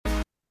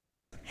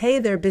Hey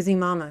there, busy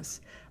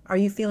mamas. Are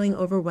you feeling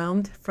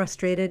overwhelmed,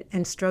 frustrated,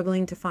 and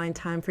struggling to find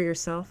time for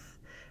yourself?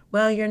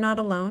 Well, you're not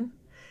alone.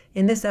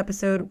 In this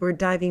episode, we're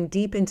diving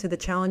deep into the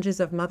challenges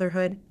of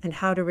motherhood and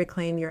how to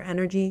reclaim your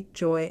energy,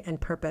 joy,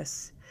 and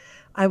purpose.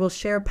 I will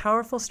share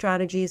powerful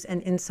strategies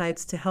and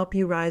insights to help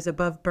you rise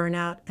above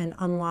burnout and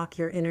unlock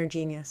your inner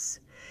genius.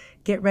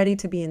 Get ready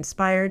to be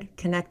inspired,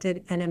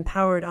 connected, and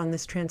empowered on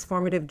this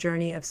transformative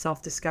journey of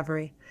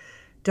self-discovery.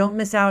 Don't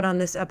miss out on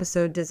this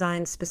episode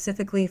designed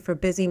specifically for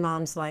busy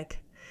moms like.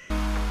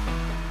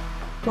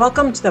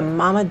 Welcome to the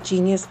Mama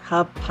Genius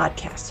Hub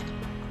podcast,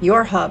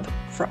 your hub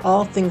for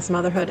all things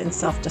motherhood and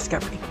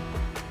self-discovery.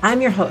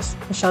 I'm your host,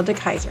 Michelle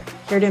DeKaiser,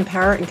 here to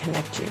empower and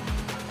connect you.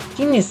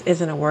 Genius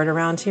isn't a word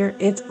around here,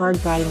 it's our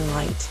guiding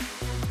light,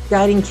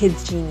 guiding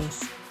kids'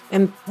 genius,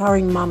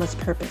 empowering mama's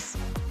purpose,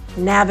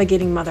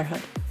 navigating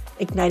motherhood,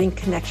 igniting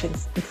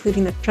connections,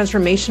 including the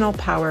transformational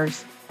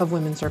powers of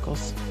women's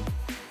circles,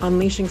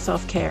 unleashing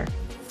self-care,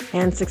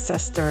 and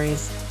success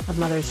stories of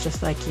mothers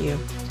just like you.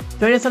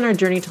 Join us on our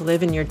journey to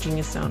live in your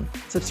genius zone.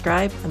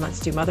 Subscribe and let's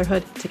do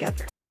motherhood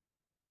together.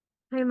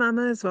 Hi,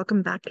 mamas.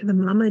 Welcome back to the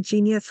Mama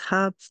Genius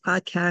Hub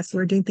podcast.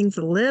 We're doing things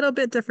a little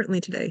bit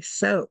differently today.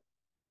 So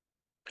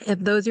if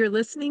those you're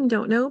listening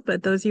don't know,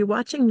 but those you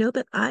watching know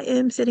that I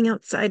am sitting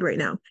outside right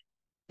now.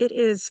 It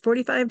is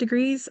 45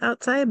 degrees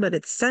outside, but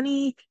it's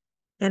sunny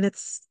and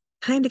it's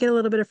time to get a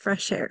little bit of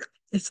fresh air.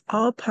 It's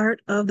all part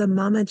of the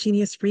Mama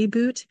Genius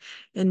reboot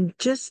and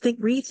just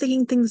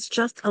rethinking things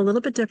just a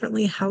little bit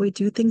differently, how we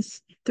do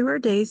things through our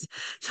days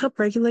to help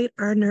regulate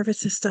our nervous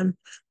system,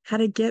 how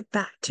to get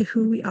back to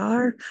who we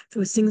are,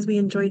 those things we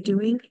enjoy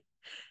doing,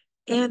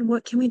 and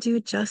what can we do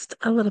just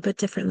a little bit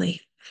differently.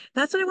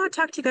 That's what I want to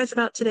talk to you guys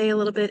about today a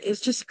little bit, is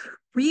just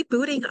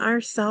rebooting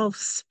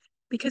ourselves.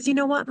 Because you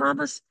know what,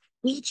 mamas?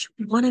 Each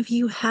one of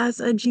you has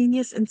a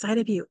genius inside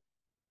of you.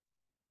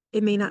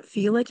 It may not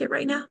feel like it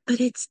right now, but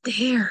it's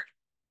there.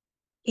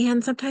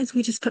 And sometimes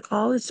we just put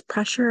all this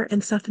pressure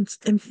and stuff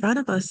in front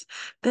of us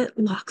that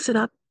locks it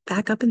up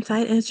back up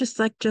inside. And it's just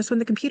like just when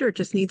the computer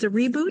just needs a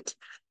reboot,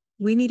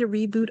 we need to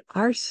reboot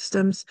our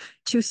systems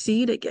to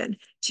see it again,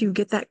 to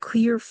get that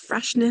clear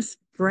freshness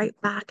right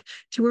back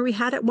to where we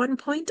had at one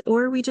point,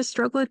 or we just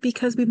struggled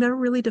because we've never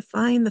really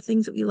defined the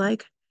things that we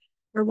like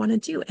or want to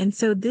do. And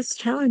so this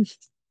challenge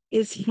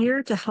is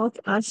here to help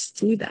us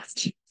do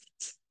that.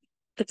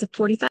 It's a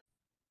 45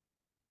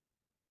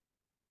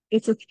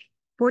 It's a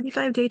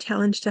 45-day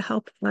challenge to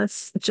help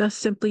us just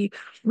simply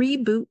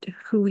reboot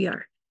who we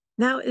are.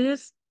 Now, it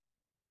is,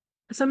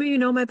 some of you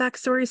know my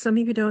backstory, some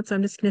of you don't, so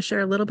I'm just going to share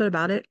a little bit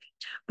about it.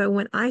 But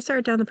when I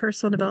started down the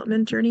personal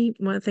development journey,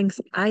 one of the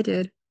things I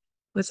did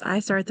was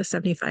I started the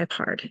 75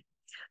 Hard,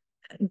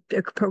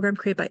 a program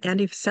created by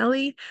Andy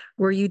Fuseli,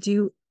 where you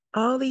do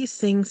all these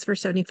things for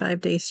 75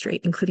 days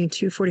straight, including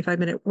 2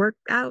 45-minute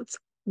workouts.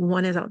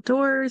 One is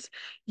outdoors,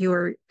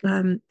 you're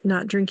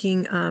not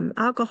drinking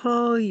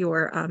alcohol,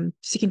 you're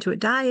sticking to a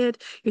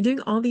diet, you're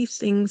doing all these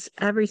things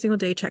every single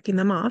day, checking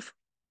them off.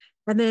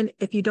 And then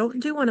if you don't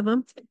do one of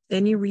them,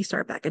 then you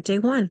restart back at day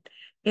one.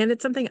 And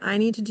it's something I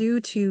need to do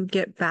to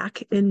get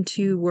back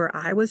into where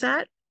I was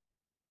at.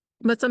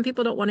 But some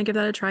people don't want to give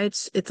that a try.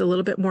 It's a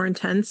little bit more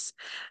intense,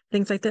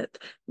 things like that.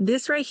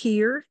 This right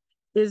here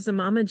is the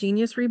Mama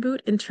Genius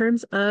reboot in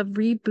terms of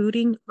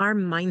rebooting our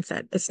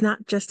mindset. It's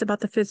not just about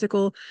the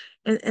physical,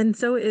 and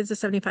so is the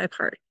 75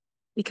 Hard,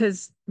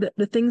 because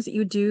the things that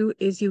you do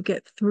is you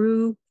get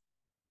through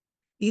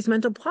these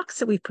mental blocks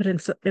that we've put in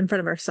front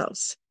of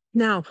ourselves.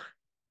 Now,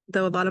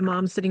 though, a lot of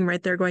moms sitting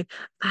right there going,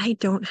 I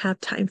don't have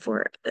time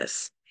for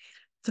this.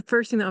 The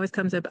first thing that always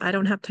comes up, I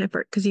don't have time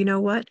for it. Because you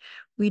know what?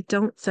 We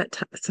don't set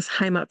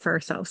time up for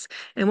ourselves.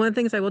 And one of the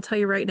things I will tell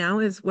you right now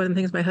is one of the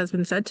things my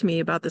husband said to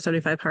me about the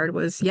 75 Hard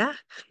was, yeah,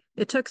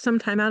 it took some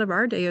time out of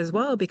our day as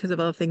well because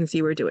of all the things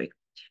you were doing.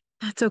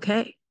 That's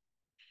okay.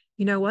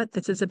 You know what?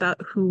 This is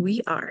about who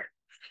we are.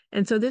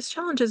 And so this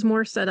challenge is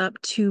more set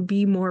up to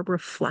be more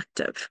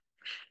reflective.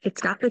 It's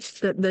got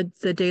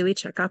the daily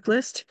checkoff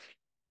list.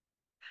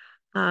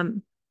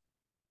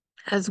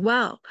 As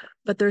well.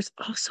 But there's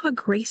also a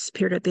grace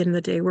period at the end of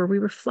the day where we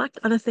reflect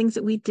on the things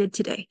that we did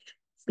today.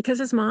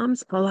 Because as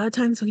moms, a lot of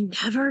times we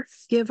never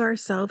give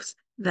ourselves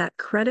that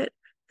credit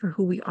for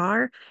who we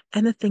are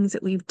and the things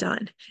that we've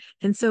done.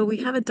 And so we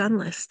have a done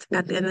list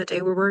at the end of the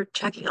day where we're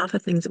checking off the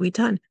things that we've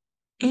done.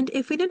 And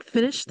if we didn't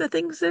finish the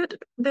things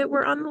that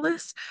were on the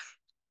list,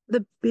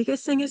 the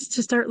biggest thing is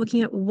to start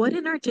looking at what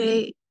in our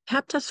day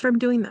kept us from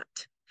doing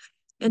that.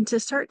 And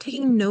to start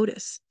taking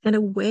notice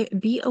and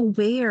be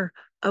aware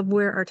of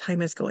where our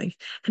time is going.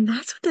 And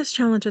that's what this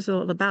challenge is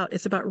all about.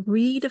 It's about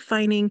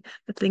redefining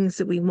the things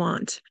that we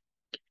want.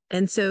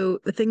 And so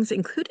the things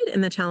included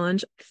in the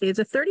challenge is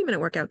a 30-minute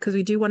workout because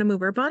we do want to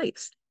move our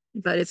bodies,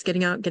 but it's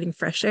getting out, getting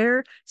fresh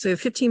air. So we have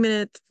 15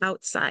 minutes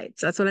outside.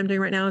 So that's what I'm doing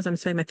right now is I'm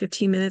spending my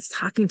 15 minutes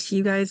talking to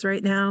you guys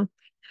right now,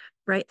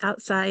 right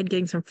outside,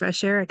 getting some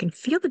fresh air. I can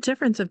feel the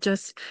difference of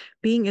just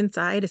being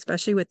inside,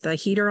 especially with the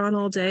heater on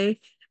all day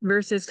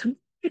versus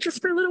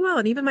just for a little while.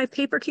 And even my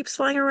paper keeps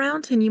flying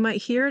around and you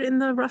might hear it in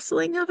the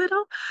rustling of it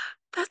all.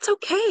 That's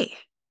okay.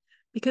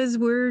 because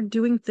we're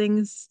doing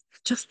things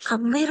just a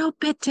little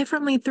bit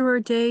differently through our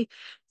day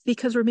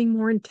because we're being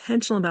more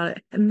intentional about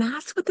it. And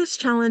that's what this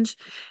challenge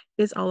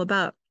is all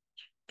about.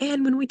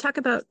 And when we talk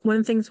about one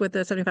of the things with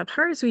the 75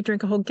 hard is we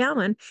drink a whole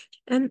gallon.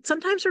 And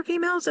sometimes for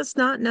females, that's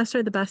not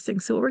necessarily the best thing.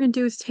 So what we're going to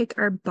do is take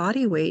our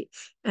body weight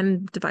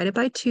and divide it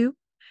by 2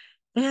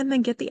 and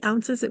then get the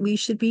ounces that we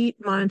should be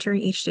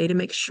monitoring each day to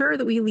make sure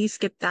that we at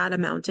least get that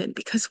amount in,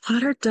 because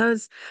water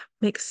does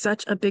make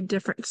such a big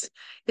difference.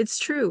 It's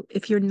true.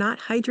 If you're not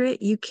hydrated,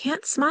 you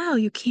can't smile.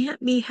 You can't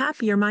be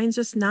happy. Your mind's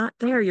just not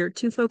there. You're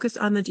too focused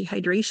on the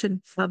dehydration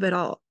of it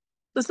all.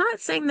 It's not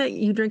saying that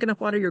you drink enough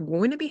water, you're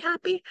going to be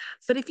happy,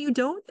 but if you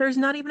don't, there's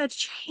not even a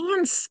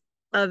chance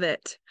of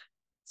it.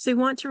 So you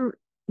want to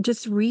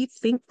just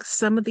rethink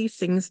some of these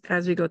things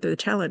as we go through the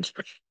challenge.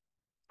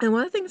 And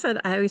one of the things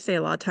that I always say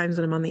a lot of times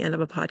when I'm on the end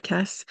of a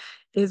podcast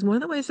is one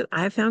of the ways that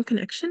I've found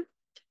connection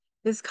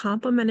is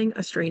complimenting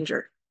a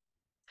stranger.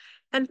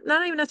 And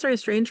not even necessarily a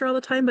stranger all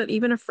the time, but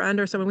even a friend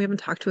or someone we haven't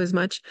talked to as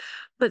much.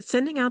 But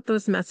sending out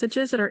those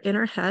messages that are in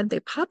our head, they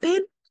pop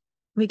in.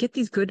 We get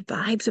these good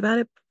vibes about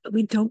it, but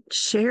we don't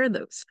share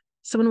those.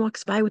 Someone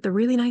walks by with a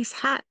really nice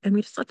hat and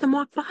we just let them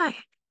walk by.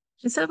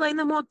 Instead of letting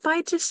them walk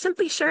by, just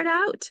simply share it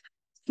out.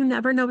 You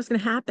never know what's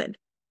going to happen.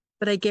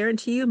 But I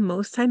guarantee you,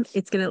 most time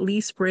it's going to at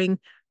least bring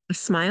a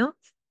smile,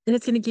 and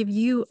it's going to give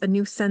you a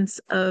new sense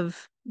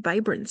of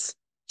vibrance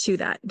to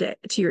that day,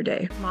 to your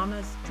day.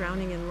 Mama's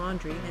drowning in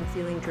laundry and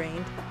feeling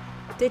drained?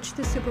 Ditch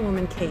the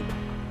Superwoman cape.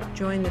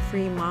 Join the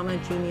free Mama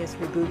Genius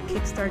Reboot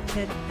Kickstart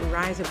Kit and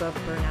rise above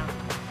burnout.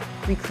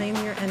 Reclaim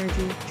your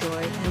energy,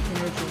 joy, and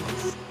inner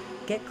genius.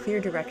 Get clear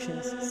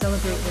directions,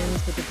 celebrate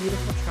wins with a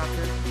beautiful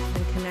tracker,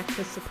 and connect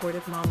with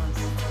supportive mamas.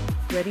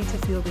 Ready to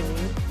feel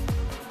renewed?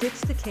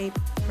 Ditch the cape,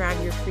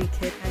 grab your free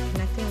kit at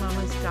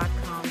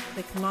connectingmamas.com,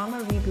 click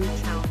Mama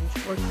Reboot Challenge,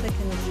 or click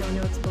in the show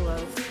notes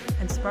below,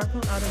 and sparkle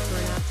out of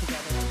burnout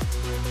together.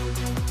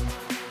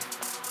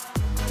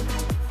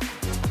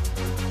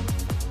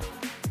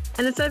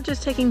 And instead of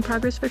just taking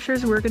progress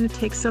pictures, we're going to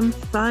take some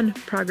fun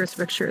progress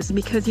pictures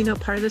because,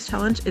 part of this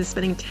challenge is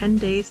spending 10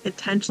 days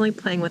intentionally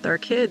playing with our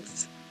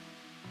kids.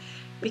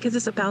 Because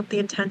it's about the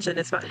intention.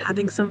 It's about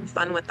having some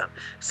fun with them.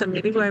 So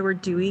maybe while we're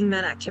doing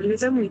that activity with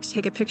them, we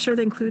take a picture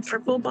that includes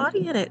our full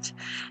body in it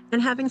and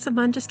having some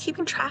fun, just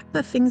keeping track of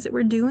the things that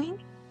we're doing,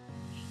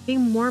 being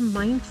more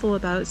mindful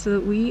about it so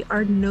that we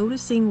are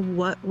noticing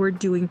what we're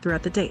doing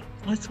throughout the day.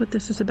 That's what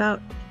this is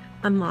about.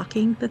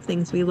 Unlocking the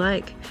things we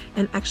like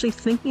and actually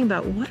thinking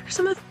about what are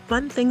some of the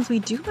fun things we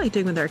do like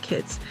doing with our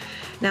kids.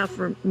 Now,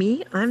 for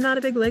me, I'm not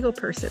a big Lego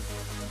person,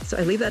 so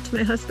I leave that to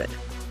my husband,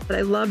 but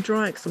I love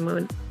drawing.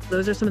 So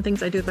those are some of the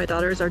things I do with my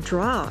daughters are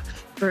draw,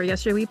 or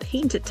yesterday we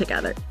painted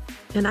together.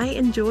 And I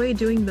enjoy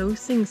doing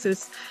those things. So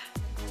it's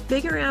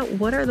figuring out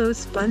what are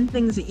those fun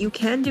things that you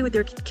can do with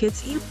your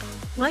kids you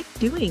like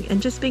doing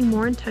and just being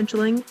more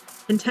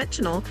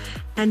intentional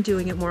and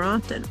doing it more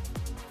often.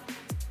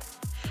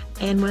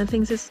 And one of the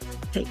things is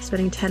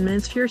spending 10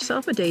 minutes for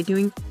yourself a day,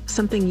 doing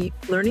something,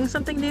 learning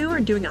something new or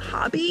doing a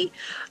hobby,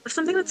 or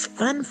something that's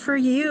fun for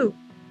you.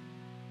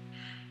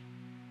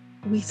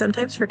 We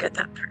sometimes forget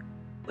that part.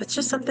 It's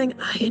just something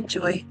I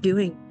enjoy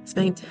doing,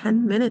 spending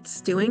 10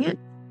 minutes doing it.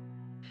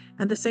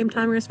 At the same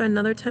time, we're going to spend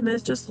another 10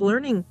 minutes just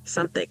learning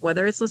something,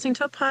 whether it's listening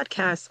to a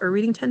podcast or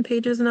reading 10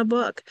 pages in a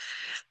book,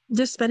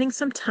 just spending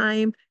some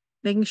time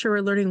making sure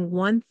we're learning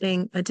one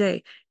thing a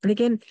day. And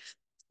again,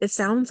 it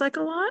sounds like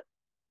a lot,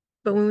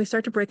 but when we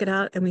start to break it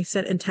out and we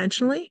set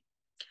intentionally,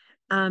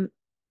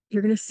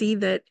 you're going to see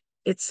that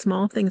it's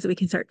small things that we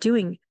can start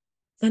doing.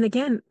 And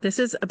again, this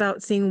is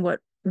about seeing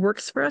what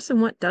works for us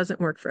and what doesn't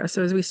work for us.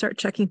 So as we start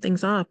checking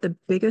things off, the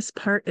biggest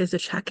part is a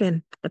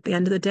check-in at the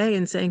end of the day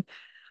and saying,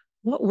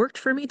 what worked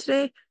for me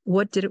today?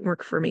 What didn't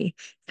work for me?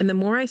 And the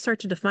more I start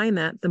to define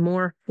that, the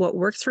more what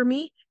works for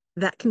me,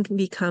 that can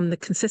become the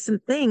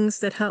consistent things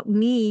that help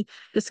me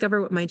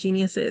discover what my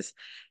genius is.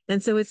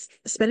 And so it's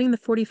spending the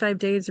 45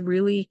 days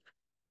really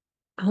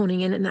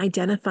honing in and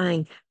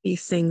identifying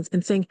these things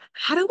and saying,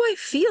 how do I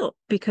feel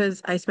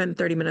because I spent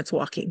 30 minutes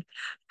walking?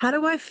 How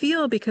do I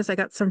feel because I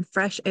got some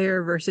fresh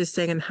air versus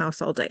staying in the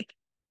house all day?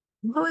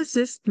 How is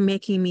this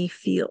making me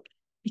feel?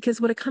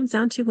 Because what it comes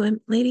down to,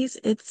 ladies,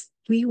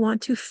 we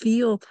want to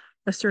feel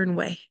a certain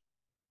way.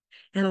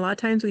 And a lot of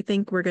times we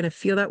think we're going to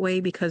feel that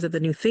way because of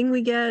the new thing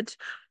we get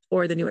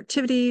or the new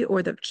activity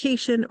or the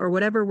vacation or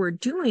whatever we're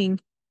doing.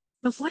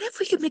 But what if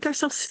we could make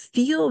ourselves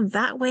feel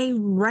that way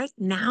right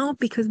now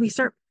because we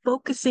start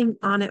focusing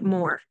on it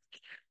more?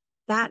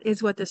 That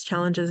is what this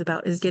challenge is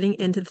about, is getting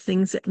into the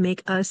things that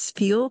make us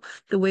feel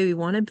the way we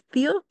want to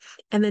feel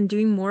and then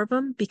doing more of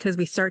them because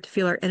we start to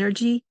feel our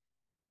energy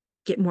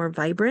get more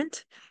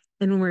vibrant.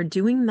 And when we're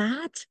doing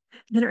that,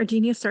 then our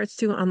genius starts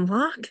to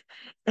unlock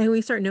and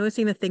we start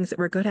noticing the things that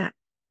we're good at.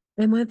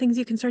 And one of the things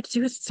you can start to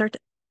do is start to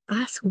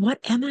ask, what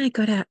am I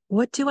good at?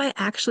 What do I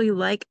actually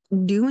like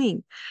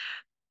doing?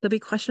 There'll be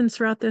questions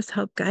throughout this to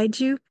help guide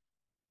you.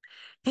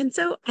 And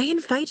so I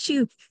invite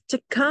you to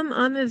come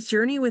on this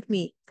journey with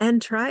me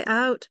and try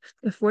out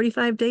the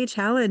 45-day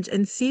challenge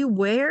and see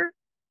where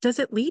does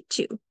it lead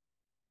you.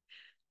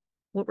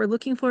 What we're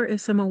looking for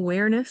is some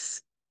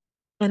awareness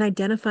and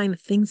identifying the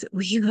things that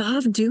we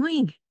love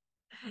doing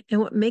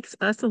and what makes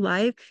us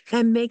alive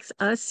and makes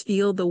us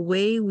feel the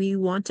way we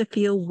want to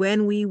feel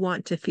when we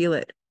want to feel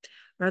it,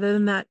 rather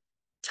than that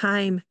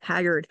time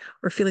haggard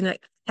or feeling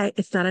like, hey,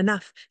 it's not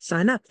enough. It's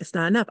not enough. It's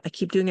not enough. I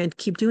keep doing and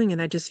keep doing,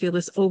 and I just feel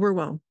this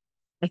overwhelm.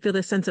 I feel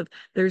this sense of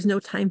there's no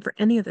time for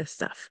any of this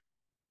stuff.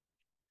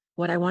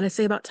 What I want to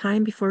say about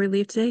time before we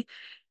leave today,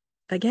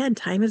 again,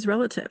 time is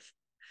relative.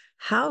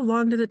 How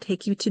long did it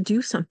take you to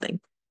do something?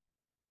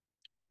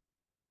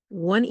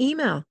 One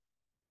email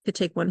could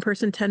take one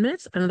person 10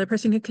 minutes, another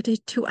person could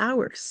take 2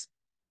 hours.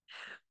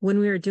 When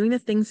we are doing the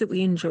things that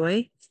we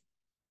enjoy,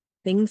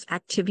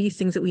 activities,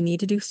 things that we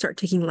need to do start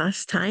taking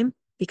less time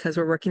because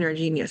we're working our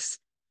genius.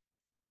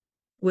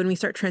 When we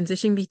start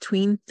transitioning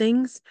between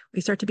things,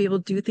 we start to be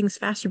able to do things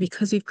faster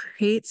because we've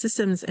created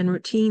systems and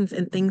routines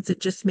and things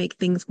that just make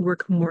things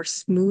work more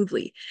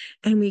smoothly.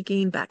 And we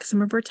gain back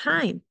some of our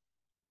time.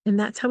 And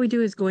that's how we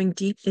do, is going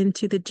deep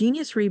into the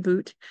genius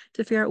reboot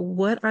to figure out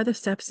what are the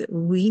steps that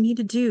we need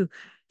to do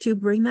to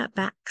bring that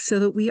back so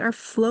that we are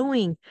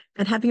flowing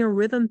and having a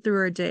rhythm through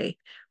our day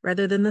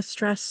rather than the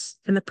stress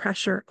and the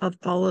pressure of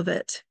all of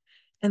it.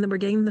 And that we're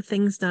getting the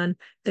things done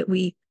that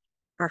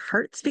our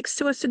heart speaks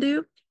to us to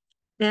do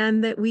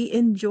and that we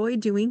enjoy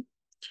doing,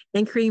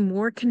 and creating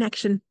more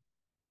connection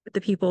with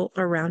the people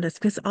around us.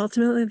 Because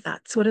ultimately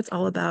that's what it's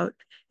all about,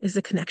 is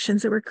the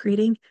connections that we're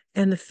creating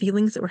and the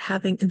feelings that we're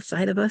having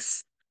inside of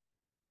us.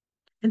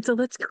 And so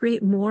let's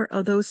create more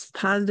of those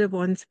positive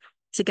ones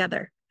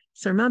together.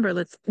 So remember,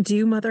 let's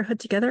do motherhood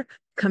together.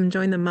 Come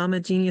join the Mama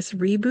Genius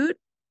Reboot.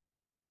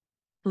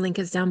 Link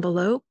is down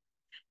below.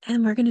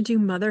 And we're going to do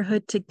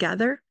motherhood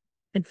together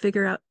and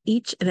figure out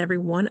each and every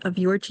one of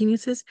your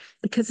geniuses,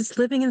 because it's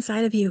living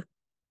inside of you.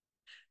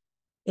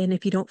 And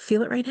if you don't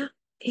feel it right now,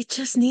 it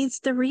just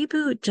needs the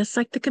reboot, just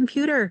like the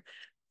computer.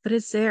 But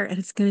it's there, and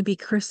it's going to be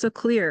crystal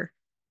clear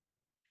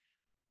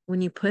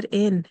when you put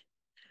in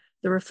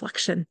the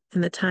reflection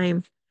and the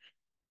time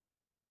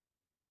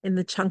in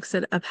the chunks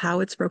of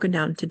how it's broken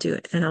down to do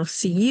it. And I'll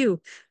see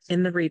you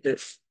in the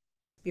reboot.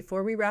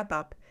 Before we wrap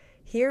up,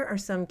 here are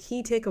some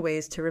key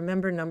takeaways to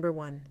remember. Number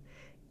 1,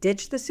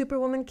 ditch the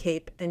Superwoman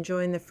cape and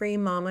join the free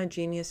Mama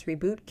Genius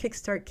Reboot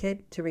Kickstart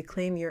Kit to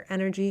reclaim your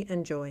energy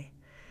and joy.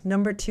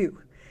 Number 2,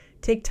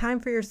 take time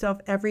for yourself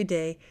every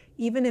day,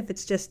 even if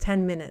it's just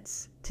 10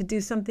 minutes, to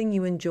do something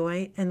you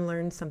enjoy and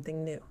learn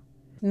something new.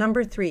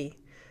 Number 3,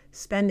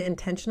 spend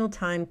intentional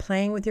time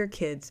playing with your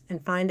kids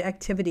and find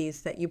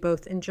activities that you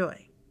both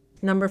enjoy.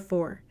 Number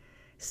 4,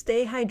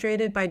 stay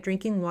hydrated by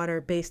drinking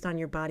water based on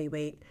your body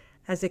weight,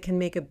 as it can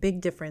make a big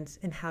difference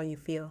in how you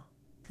feel.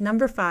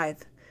 Number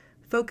 5,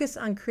 focus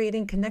on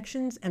creating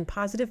connections and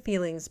positive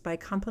feelings by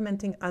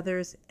complimenting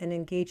others and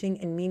engaging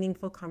in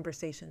meaningful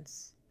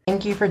conversations.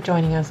 Thank you for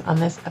joining us on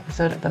this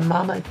episode of the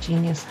Mama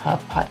Genius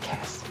Hub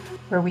podcast,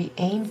 where we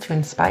aim to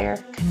inspire,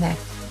 connect,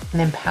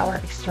 and empower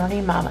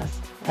extraordinary mamas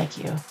like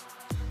you.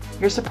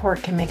 Your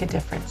support can make a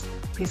difference.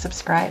 Please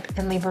subscribe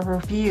and leave a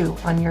review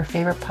on your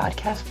favorite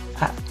podcast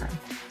platform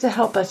to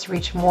help us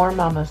reach more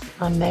mamas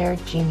on their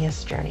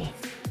genius journey.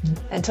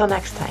 Until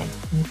next time,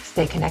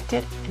 stay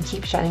connected and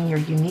keep shining your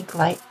unique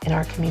light in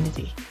our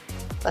community.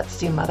 Let's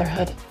do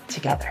motherhood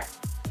together.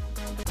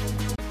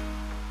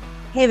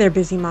 Hey there,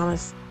 busy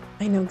mamas.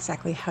 I know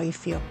exactly how you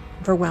feel,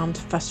 overwhelmed,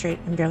 frustrated,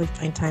 and barely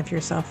find time for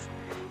yourself.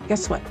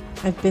 Guess what?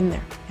 I've been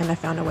there, and I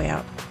found a way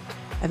out.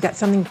 I've got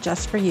something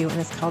just for you, and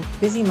it's called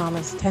Busy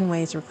Mama's 10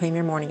 Ways to Reclaim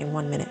Your Morning in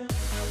 1 minute.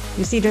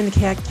 You see, during the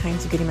chaotic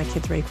times of getting my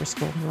kids ready for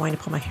school and wanting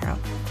to pull my hair out,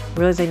 I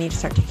realized I need to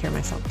start taking care of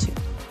myself too.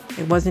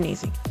 It wasn't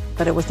easy,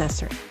 but it was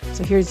necessary.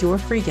 So here's your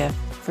free gift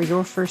for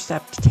your first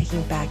step to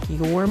taking back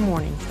your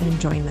mornings and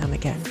enjoying them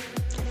again.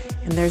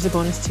 And there's a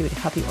bonus too to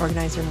help you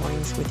organize your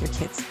mornings with your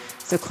kids.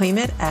 So claim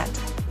it at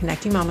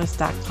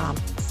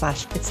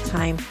connectingmamas.com/it's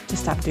time to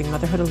stop doing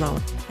motherhood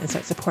alone and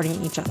start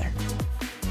supporting each other.